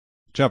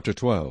Chapter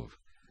 12.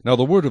 Now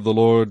the word of the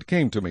Lord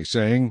came to me,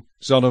 saying,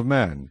 Son of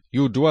man,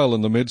 you dwell in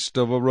the midst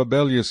of a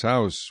rebellious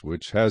house,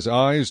 which has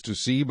eyes to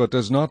see but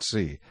does not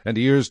see, and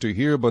ears to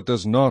hear but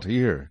does not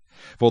hear.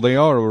 For they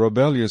are a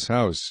rebellious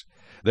house.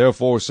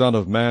 Therefore, Son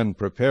of man,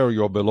 prepare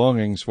your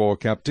belongings for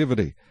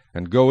captivity,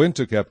 and go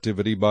into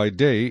captivity by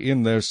day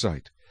in their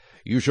sight.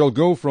 You shall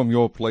go from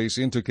your place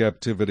into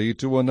captivity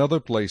to another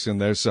place in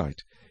their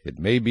sight. It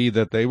may be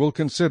that they will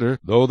consider,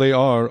 though they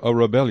are a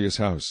rebellious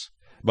house.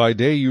 By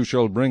day you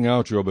shall bring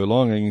out your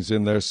belongings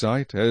in their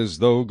sight, as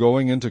though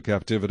going into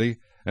captivity,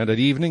 and at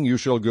evening you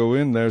shall go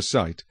in their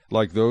sight,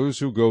 like those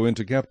who go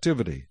into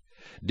captivity.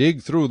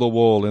 Dig through the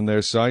wall in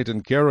their sight,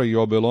 and carry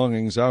your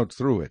belongings out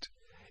through it.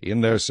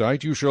 In their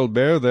sight you shall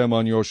bear them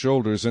on your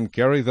shoulders, and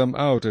carry them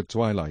out at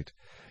twilight.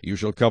 You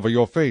shall cover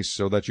your face,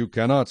 so that you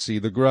cannot see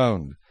the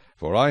ground.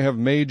 For I have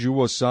made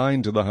you a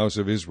sign to the house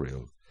of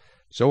Israel.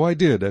 So I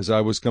did as I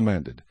was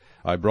commanded.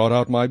 I brought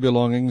out my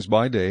belongings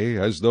by day,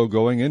 as though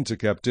going into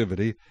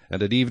captivity,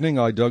 and at evening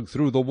I dug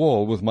through the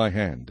wall with my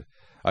hand.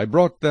 I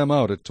brought them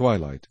out at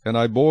twilight, and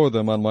I bore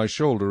them on my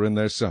shoulder in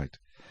their sight.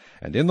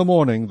 And in the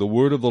morning the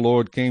word of the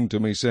Lord came to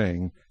me,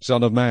 saying,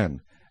 Son of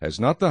man, has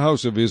not the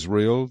house of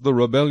Israel, the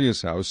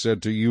rebellious house,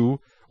 said to you,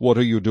 What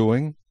are you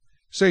doing?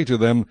 Say to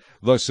them,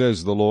 Thus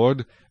says the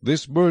Lord,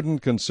 This burden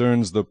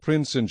concerns the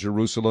prince in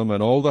Jerusalem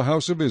and all the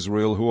house of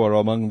Israel who are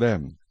among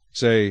them.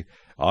 Say,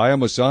 I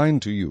am a sign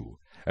to you.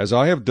 As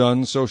I have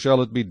done, so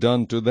shall it be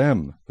done to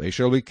them. They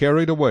shall be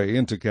carried away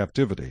into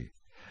captivity.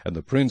 And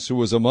the prince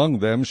who is among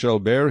them shall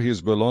bear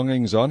his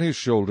belongings on his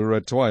shoulder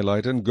at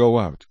twilight, and go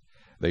out.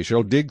 They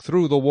shall dig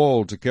through the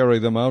wall to carry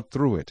them out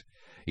through it.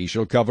 He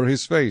shall cover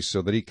his face,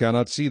 so that he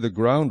cannot see the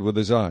ground with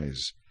his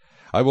eyes.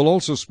 I will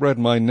also spread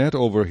my net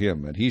over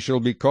him, and he shall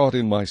be caught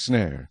in my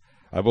snare.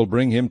 I will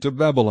bring him to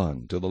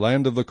Babylon, to the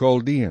land of the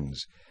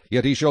Chaldeans.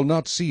 Yet he shall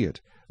not see it,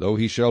 though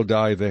he shall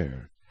die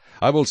there.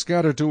 I will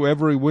scatter to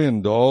every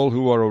wind all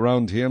who are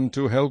around him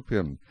to help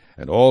him,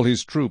 and all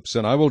his troops,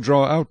 and I will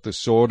draw out the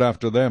sword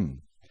after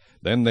them.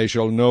 Then they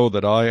shall know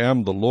that I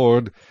am the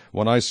Lord,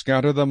 when I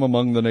scatter them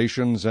among the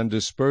nations, and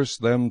disperse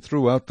them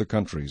throughout the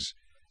countries.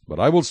 But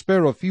I will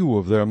spare a few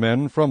of their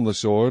men from the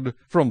sword,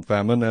 from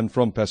famine, and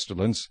from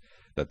pestilence,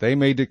 that they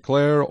may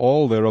declare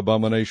all their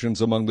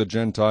abominations among the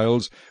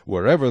Gentiles,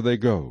 wherever they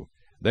go.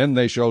 Then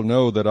they shall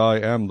know that I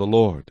am the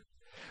Lord.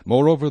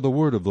 Moreover the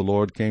word of the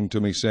Lord came to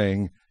me,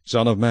 saying,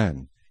 Son of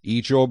man,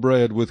 eat your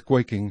bread with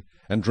quaking,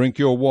 and drink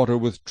your water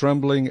with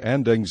trembling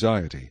and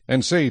anxiety.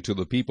 And say to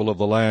the people of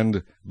the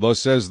land, Thus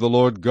says the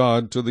Lord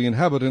God to the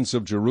inhabitants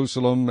of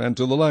Jerusalem and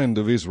to the land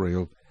of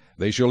Israel,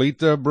 They shall eat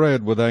their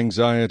bread with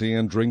anxiety,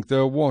 and drink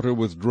their water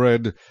with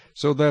dread,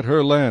 so that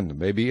her land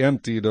may be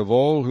emptied of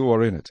all who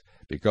are in it,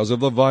 because of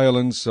the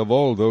violence of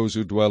all those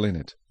who dwell in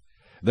it.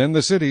 Then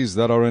the cities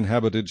that are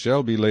inhabited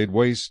shall be laid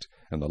waste,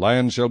 and the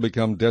land shall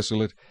become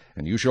desolate,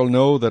 and you shall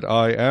know that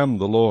I am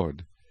the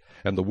Lord.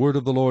 And the word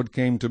of the Lord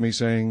came to me,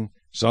 saying,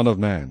 Son of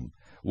man,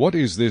 what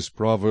is this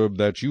proverb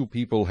that you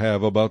people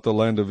have about the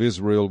land of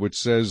Israel, which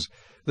says,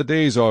 The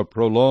days are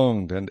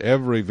prolonged, and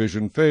every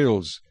vision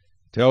fails?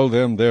 Tell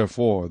them,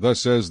 therefore, Thus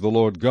says the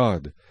Lord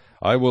God,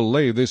 I will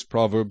lay this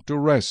proverb to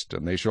rest,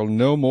 and they shall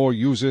no more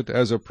use it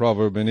as a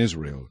proverb in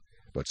Israel.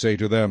 But say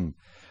to them,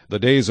 The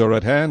days are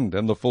at hand,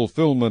 and the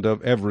fulfillment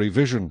of every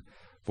vision.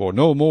 For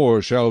no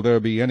more shall there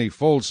be any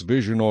false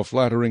vision or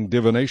flattering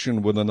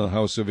divination within the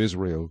house of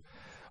Israel.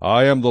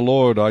 I am the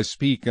Lord, I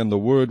speak, and the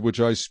word which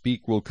I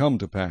speak will come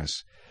to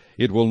pass.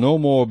 It will no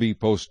more be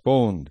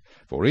postponed.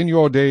 For in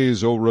your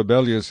days, O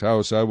rebellious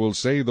house, I will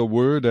say the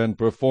word and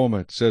perform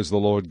it, says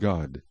the Lord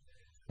God.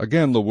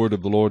 Again the word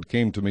of the Lord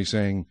came to me,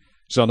 saying,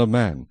 Son of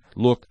man,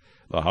 look,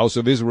 the house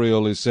of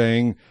Israel is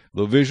saying,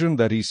 The vision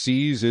that he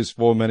sees is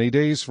for many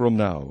days from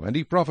now, and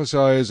he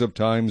prophesies of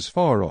times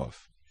far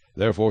off.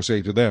 Therefore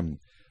say to them,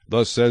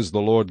 Thus says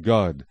the Lord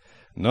God,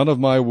 None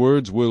of my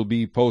words will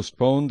be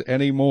postponed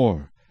any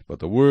more, but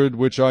the word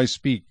which I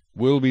speak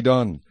will be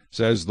done,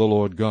 says the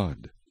Lord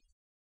God.